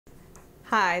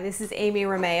Hi, this is Amy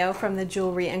Romeu from the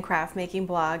jewelry and craft making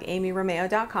blog,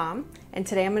 amyromeu.com, and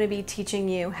today I'm going to be teaching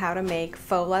you how to make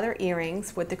faux leather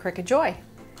earrings with the Cricut Joy.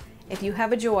 If you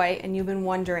have a Joy and you've been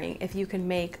wondering if you can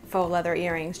make faux leather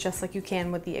earrings just like you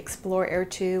can with the Explore Air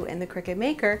 2 and the Cricut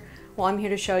Maker, well, I'm here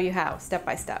to show you how, step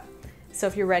by step. So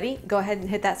if you're ready, go ahead and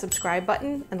hit that subscribe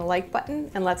button and the like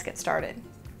button, and let's get started.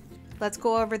 Let's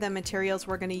go over the materials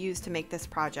we're going to use to make this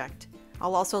project.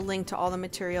 I'll also link to all the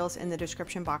materials in the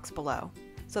description box below.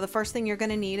 So the first thing you're going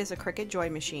to need is a Cricut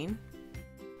Joy machine,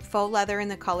 faux leather in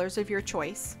the colors of your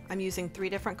choice. I'm using 3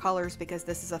 different colors because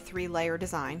this is a 3-layer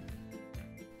design.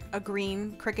 A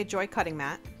green Cricut Joy cutting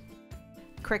mat,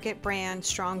 Cricut brand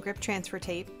strong grip transfer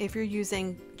tape if you're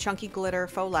using chunky glitter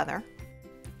faux leather,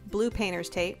 blue painter's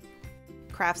tape,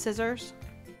 craft scissors,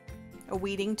 a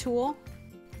weeding tool,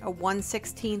 a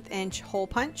 1/16 inch hole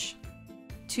punch,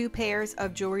 2 pairs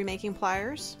of jewelry making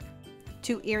pliers,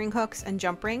 2 earring hooks and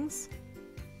jump rings,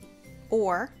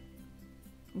 or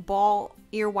ball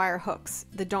ear wire hooks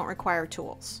that don't require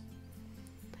tools.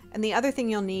 And the other thing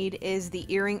you'll need is the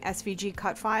earring SVG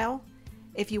cut file.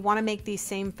 If you want to make these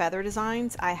same feather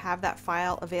designs, I have that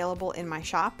file available in my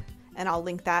shop, and I'll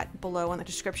link that below in the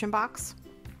description box.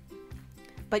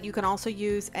 But you can also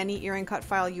use any earring cut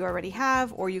file you already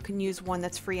have, or you can use one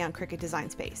that's free on Cricut Design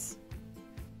Space.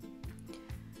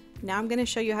 Now I'm going to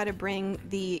show you how to bring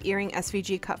the earring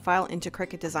SVG cut file into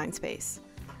Cricut Design Space.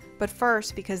 But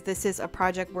first, because this is a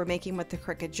project we're making with the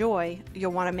Cricut Joy,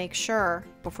 you'll want to make sure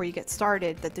before you get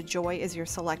started that the Joy is your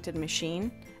selected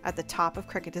machine at the top of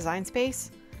Cricut Design Space,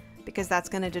 because that's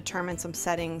going to determine some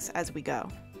settings as we go.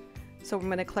 So I'm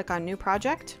going to click on New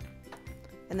Project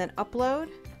and then Upload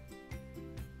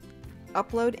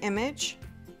Image,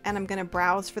 and I'm going to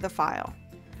browse for the file.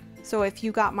 So if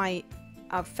you got my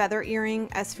feather earring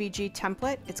SVG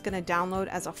template, it's going to download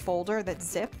as a folder that's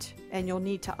zipped, and you'll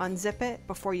need to unzip it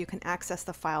before you can access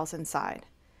the files inside.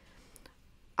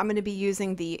 I'm going to be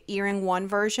using the earring 1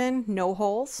 version, no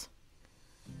holes.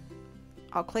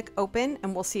 I'll click open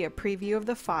and we'll see a preview of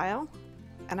the file,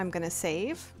 and I'm going to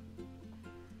save.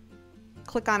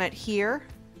 Click on it here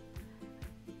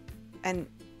and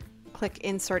click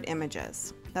insert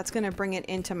images. That's going to bring it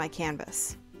into my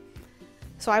canvas.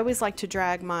 So I always like to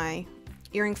drag my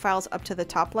earring files up to the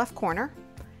top left corner,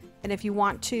 and if you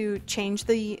want to change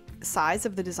the size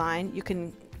of the design, you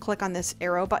can click on this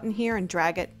arrow button here and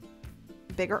drag it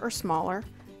bigger or smaller.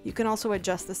 You can also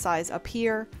adjust the size up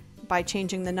here by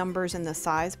changing the numbers in the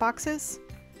size boxes.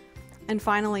 And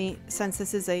finally, since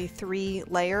this is a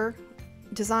 3-layer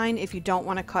design, if you don't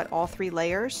want to cut all 3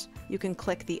 layers, you can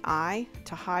click the I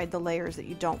to hide the layers that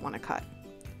you don't want to cut.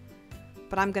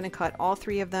 But I'm going to cut all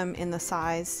 3 of them in the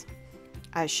size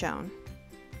as shown.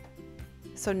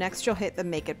 So next you'll hit the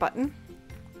Make It button.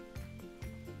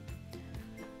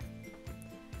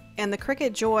 And the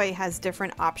Cricut Joy has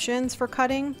different options for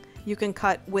cutting. You can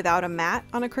cut without a mat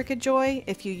on a Cricut Joy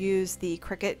if you use the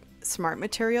Cricut Smart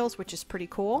Materials, which is pretty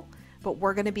cool, but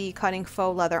we're going to be cutting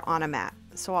faux leather on a mat.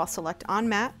 So I'll select on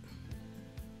mat,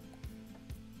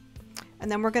 and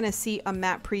then we're going to see a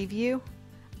matte preview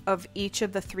of each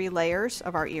of the 3 layers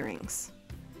of our earrings.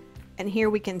 And here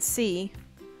we can see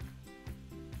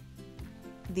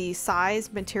the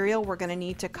size material we're going to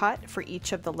need to cut for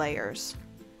each of the layers.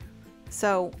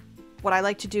 So what I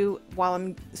like to do while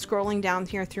I'm scrolling down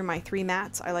here through my 3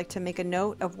 mats, I like to make a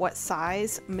note of what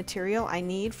size material I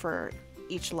need for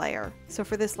each layer. So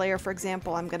for this layer, for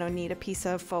example, I'm going to need a piece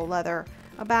of faux leather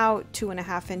about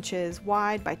 2.5 inches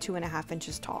wide by 2.5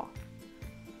 inches tall.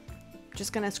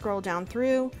 Just going to scroll down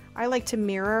through. I like to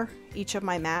mirror each of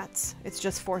my mats. It's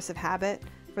just force of habit.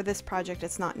 For this project,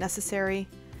 it's not necessary,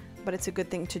 but it's a good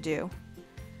thing to do.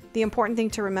 The important thing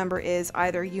to remember is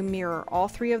either you mirror all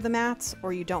 3 of the mats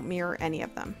or you don't mirror any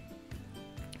of them.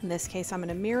 In this case, I'm going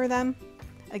to mirror them.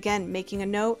 Again, making a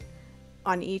note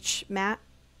on each mat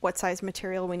what size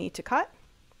material we need to cut,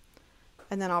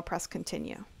 and then I'll press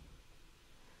continue.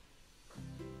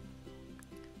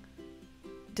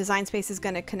 Design Space is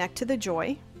going to connect to the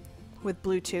Joy with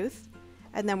Bluetooth,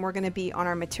 and then we're going to be on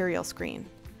our material screen.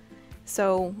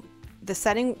 So the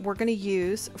setting we're going to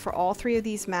use for all 3 of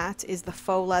these mats is the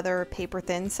faux leather paper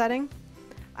thin setting.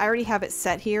 I already have it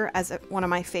set here as one of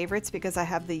my favorites because I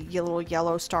have the little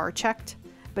yellow star checked.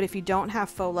 But if you don't have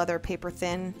faux leather paper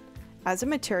thin as a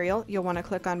material, you'll want to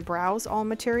click on Browse All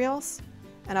Materials,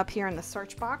 and up here in the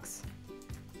search box,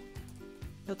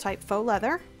 you'll type faux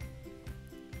leather.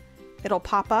 It'll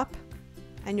pop up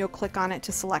and you'll click on it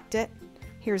to select it.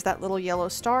 Here's that little yellow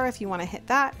star if you want to hit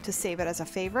that to save it as a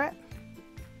favorite.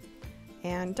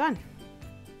 And done.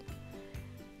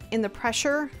 In the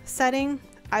pressure setting,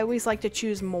 I always like to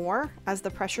choose more as the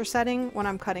pressure setting when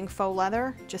I'm cutting faux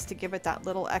leather, just to give it that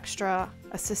little extra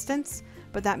assistance,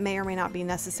 but that may or may not be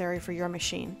necessary for your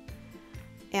machine.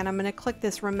 And I'm going to click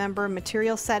this Remember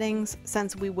Material Settings,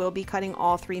 since we will be cutting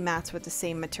all 3 mats with the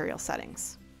same material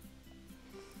settings.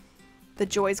 The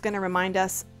Joy is going to remind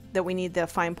us that we need the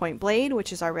fine point blade,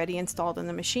 which is already installed in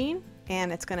the machine,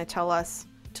 and it's going to tell us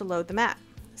to load the mat.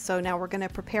 So now we're going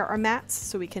to prepare our mats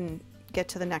so we can get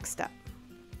to the next step.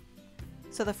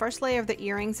 So the first layer of the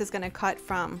earrings is going to cut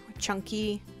from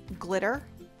chunky glitter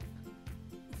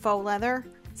faux leather.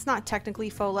 It's not technically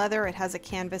faux leather, it has a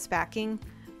canvas backing,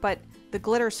 but the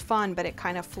glitter's fun, but it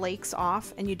kind of flakes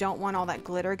off and you don't want all that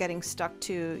glitter getting stuck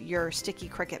to your sticky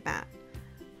Cricut mat.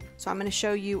 So I'm going to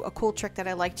show you a cool trick that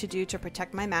I like to do to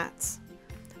protect my mats.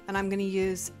 And I'm going to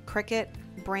use Cricut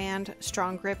brand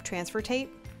Strong Grip transfer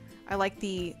tape. I like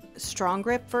the Strong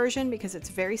Grip version because it's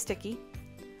very sticky.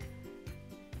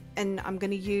 And I'm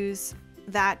going to use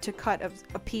that to cut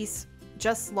a piece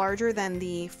just larger than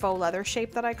the faux leather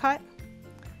shape that I cut.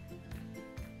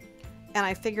 And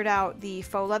I figured out the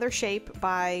faux leather shape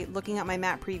by looking at my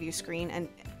mat preview screen and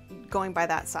going by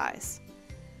that size.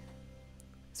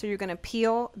 So you're going to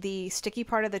peel the sticky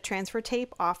part of the transfer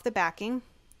tape off the backing.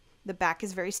 The back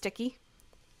is very sticky.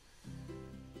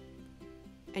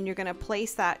 And you're going to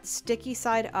place that sticky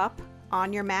side up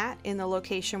on your mat in the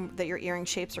location that your earring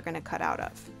shapes are going to cut out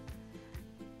of.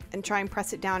 And try and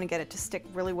press it down and get it to stick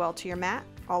really well to your mat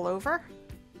all over.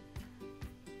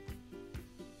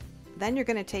 Then you're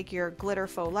going to take your glitter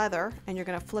faux leather and you're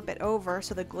going to flip it over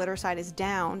so the glitter side is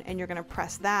down, and you're going to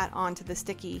press that onto the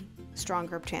sticky Strong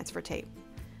Grip transfer tape.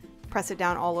 Press it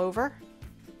down all over.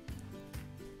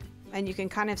 And you can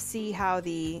kind of see how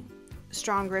the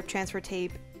Strong Grip transfer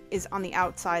tape is on the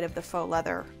outside of the faux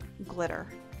leather glitter.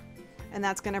 And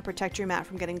that's going to protect your mat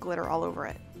from getting glitter all over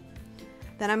it.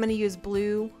 Then I'm going to use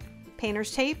blue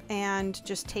painter's tape and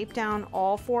just tape down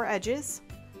all 4 edges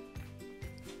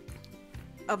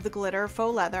of the glitter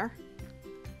faux leather.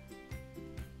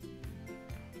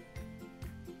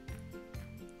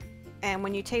 And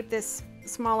when you tape this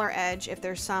smaller edge, if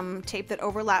there's some tape that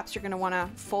overlaps, you're going to want to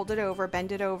fold it over,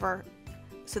 bend it over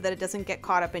so that it doesn't get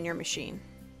caught up in your machine.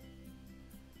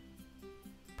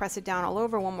 Press it down all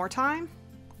over one more time.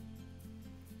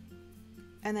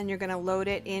 And then you're going to load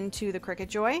it into the Cricut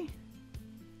Joy.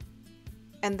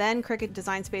 And then Cricut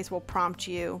Design Space will prompt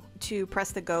you to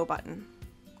press the Go button.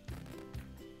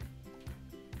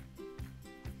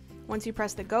 Once you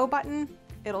press the Go button,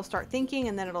 it'll start thinking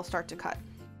and then it'll start to cut.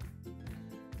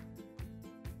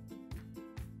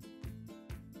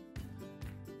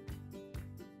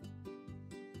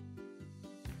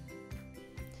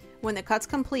 When the cut's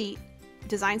complete,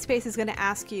 Design Space is going to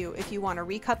ask you if you want to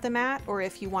recut the mat or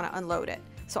if you want to unload it.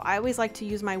 So I always like to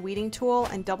use my weeding tool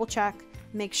and double check,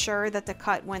 make sure that the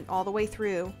cut went all the way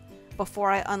through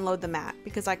before I unload the mat,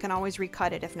 because I can always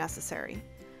recut it if necessary.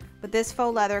 But this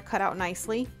faux leather cut out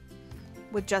nicely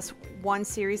with just one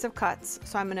series of cuts.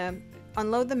 So I'm going to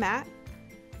unload the mat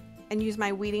and use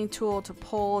my weeding tool to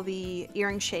pull the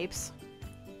earring shapes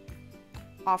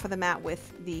off of the mat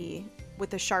with the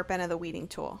sharp end of the weeding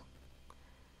tool.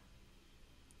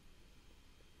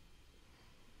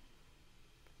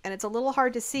 And it's a little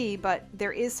hard to see, but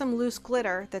there is some loose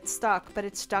glitter that's stuck, but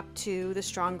it's stuck to the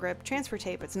Strong Grip transfer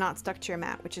tape. It's not stuck to your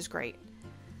mat, which is great.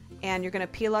 And you're going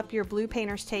to peel up your blue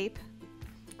painter's tape.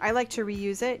 I like to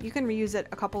reuse it. You can reuse it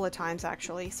a couple of times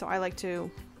actually, so I like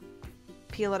to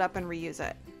peel it up and reuse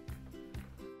it.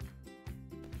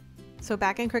 So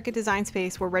back in Cricut Design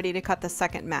Space, we're ready to cut the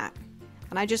second mat.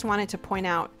 And I just wanted to point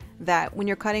out that when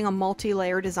you're cutting a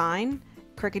multi-layer design,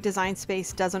 Cricut Design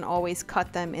Space doesn't always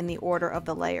cut them in the order of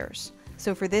the layers.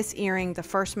 So for this earring, the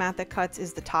first mat that cuts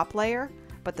is the top layer,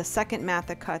 but the second mat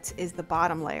that cuts is the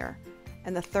bottom layer,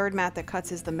 and the third mat that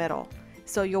cuts is the middle.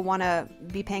 So you'll want to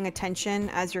be paying attention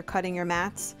as you're cutting your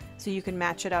mats so you can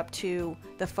match it up to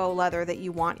the faux leather that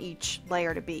you want each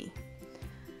layer to be.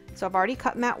 So I've already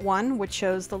cut mat 1, which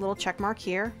shows the little check mark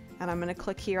here, and I'm going to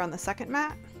click here on the second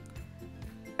mat.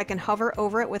 I can hover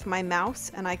over it with my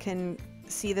mouse and I can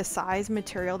see the size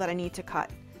material that I need to cut.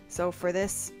 So for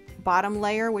this bottom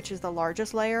layer, which is the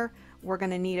largest layer, we're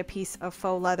going to need a piece of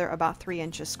faux leather about 3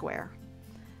 inches square.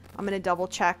 I'm going to double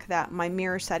check that my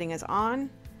mirror setting is on,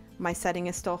 my setting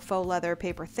is still faux leather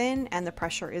paper thin, and the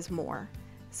pressure is more.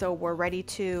 So we're ready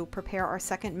to prepare our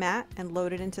second mat and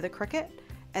load it into the Cricut.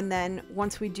 And then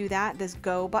once we do that, this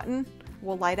Go button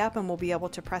will light up and we'll be able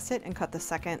to press it and cut the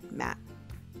second mat.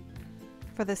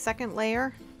 For the second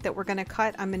layer that we're going to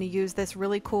cut, I'm going to use this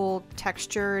really cool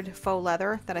textured faux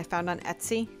leather that I found on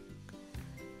Etsy.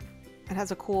 It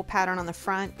has a cool pattern on the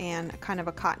front and kind of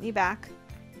a cottony back.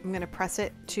 I'm going to press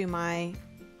it to my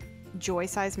Joy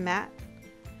size mat,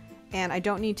 and I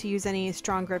don't need to use any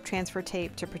strong grip transfer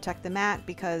tape to protect the mat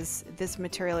because this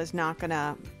material is not going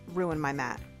to ruin my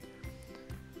mat.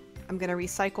 I'm going to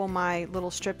recycle my little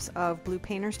strips of blue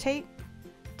painter's tape,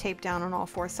 tape down on all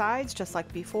four sides just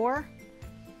like before.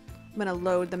 I'm going to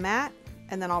load the mat,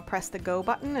 and then I'll press the go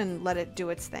button and let it do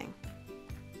its thing.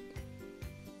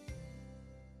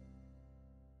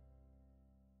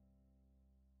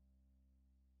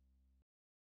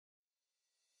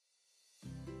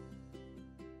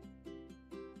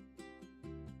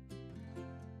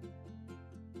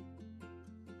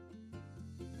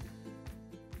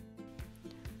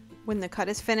 When the cut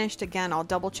is finished, again, I'll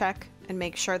double check and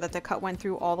make sure that the cut went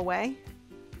through all the way,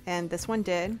 and this one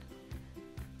did.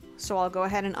 So I'll go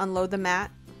ahead and unload the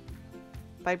mat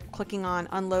by clicking on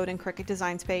Unload in Cricut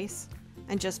Design Space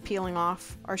and just peeling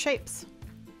off our shapes.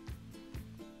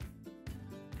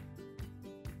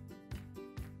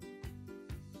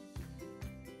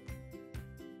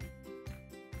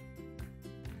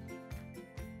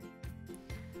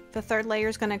 The third layer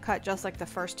is going to cut just like the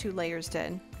first two layers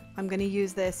did. I'm going to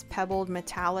use this pebbled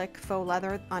metallic faux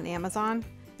leather on Amazon.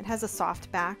 It has a soft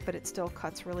back, but it still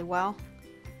cuts really well.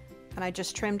 And I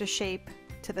just trimmed a shape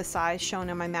to the size shown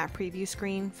on my mat preview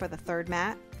screen for the third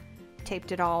mat.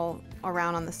 Taped it all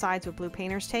around on the sides with blue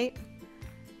painter's tape.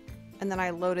 And then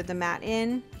I loaded the mat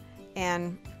in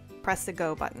and pressed the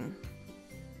go button.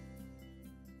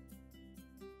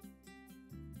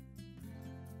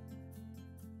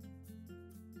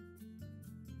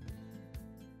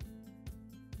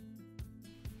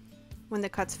 When the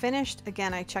cut's finished,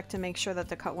 again, I check to make sure that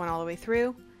the cut went all the way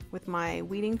through with my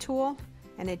weeding tool,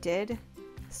 and it did.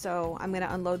 So I'm going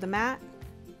to unload the mat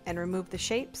and remove the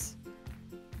shapes,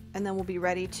 and then we'll be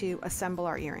ready to assemble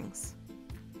our earrings.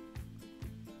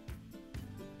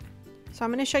 So I'm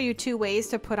going to show you two ways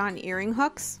to put on earring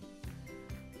hooks.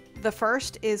 The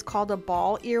first is called a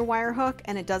ball ear wire hook,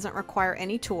 and it doesn't require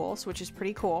any tools, which is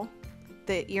pretty cool.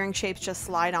 The earring shapes just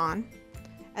slide on.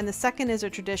 And the second is a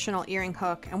traditional earring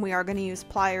hook, and we are going to use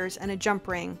pliers and a jump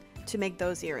ring to make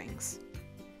those earrings.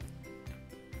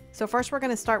 So first we're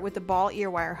going to start with the ball ear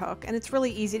wire hook, and it's really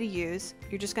easy to use.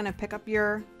 You're just going to pick up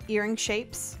your earring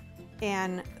shapes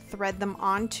and thread them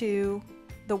onto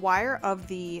the wire of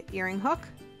the earring hook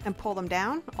and pull them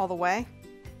down all the way.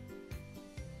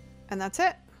 And that's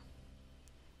it.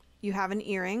 You have an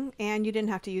earring, and you didn't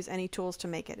have to use any tools to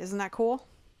make it. Isn't that cool?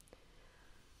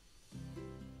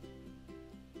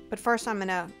 But first I'm going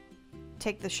to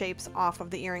take the shapes off of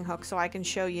the earring hook so I can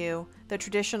show you the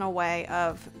traditional way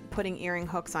of putting earring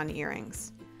hooks on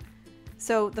earrings.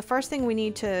 So the first thing we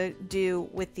need to do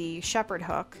with the shepherd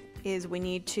hook is we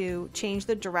need to change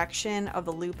the direction of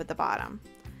the loop at the bottom.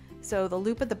 So the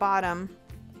loop at the bottom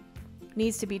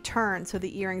needs to be turned so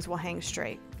the earrings will hang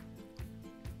straight.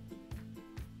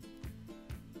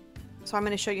 So I'm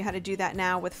going to show you how to do that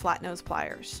now with flat nose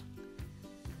pliers.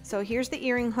 So here's the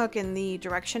earring hook in the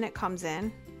direction it comes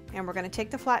in, and we're going to take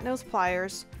the flat nose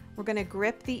pliers, we're going to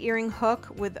grip the earring hook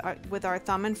with our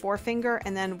thumb and forefinger,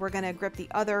 and then we're going to grip the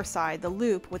other side, the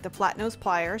loop, with the flat nose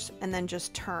pliers, and then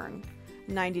just turn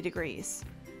 90 degrees.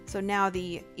 So now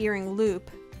the earring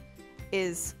loop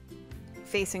is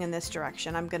facing in this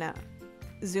direction. I'm going to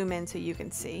zoom in so you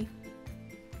can see.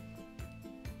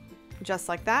 Just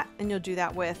like that, and you'll do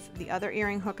that with the other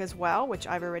earring hook as well, which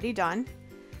I've already done.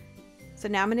 So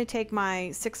now I'm going to take my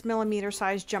 6mm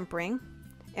size jump ring,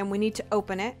 and we need to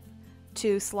open it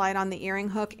to slide on the earring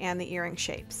hook and the earring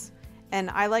shapes. And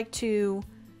I like to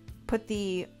put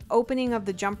the opening of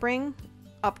the jump ring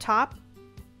up top,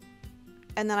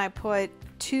 and then I put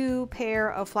 2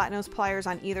 pair of flat nose pliers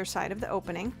on either side of the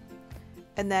opening,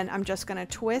 and then I'm just going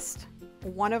to twist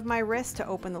one of my wrists to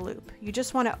open the loop. You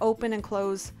just want to open and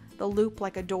close the loop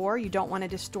like a door. You don't want to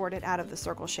distort it out of the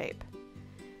circle shape.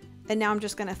 And now I'm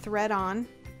just going to thread on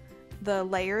the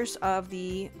layers of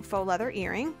the faux leather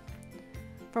earring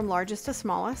from largest to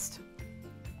smallest.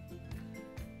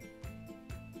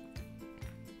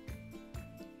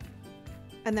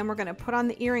 And then we're going to put on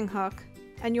the earring hook,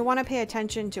 and you'll want to pay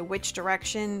attention to which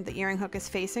direction the earring hook is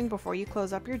facing before you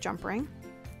close up your jump ring.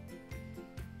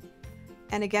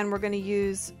 And again, we're going to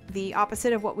use the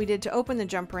opposite of what we did to open the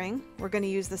jump ring. We're going to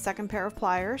use the second pair of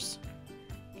pliers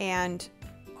and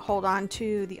hold on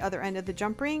to the other end of the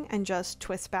jump ring and just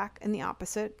twist back in the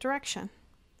opposite direction.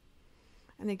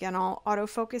 And again, I'll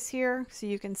autofocus here so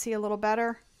you can see a little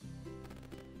better.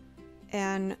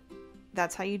 And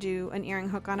that's how you do an earring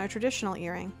hook on a traditional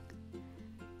earring.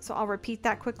 So I'll repeat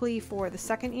that quickly for the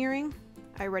second earring.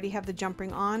 I already have the jump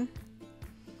ring on.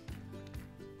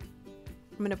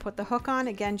 I'm I'm going to put the hook on,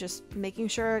 again just making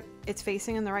sure it's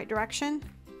facing in the right direction.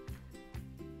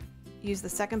 Use the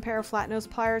second pair of flat nose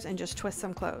pliers and just twist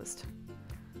them closed.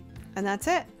 And that's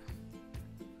it.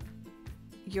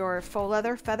 Your faux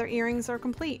leather feather earrings are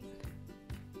complete.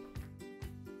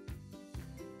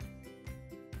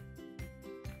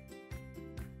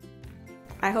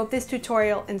 I hope this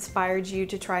tutorial inspired you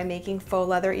to try making faux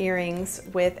leather earrings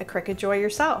with a Cricut Joy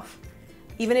yourself.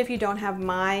 Even if you don't have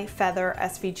my feather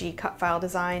SVG cut file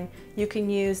design, you can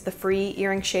use the free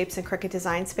earring shapes in Cricut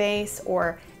Design Space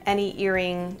or any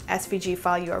earring SVG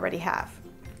file you already have.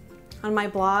 On my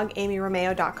blog,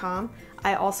 amyromeu.com,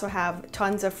 I also have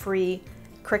tons of free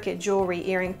Cricut jewelry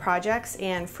earring projects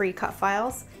and free cut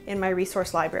files in my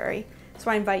resource library.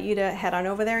 So I invite you to head on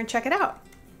over there and check it out.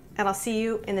 And I'll see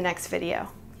you in the next video.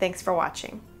 Thanks for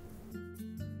watching.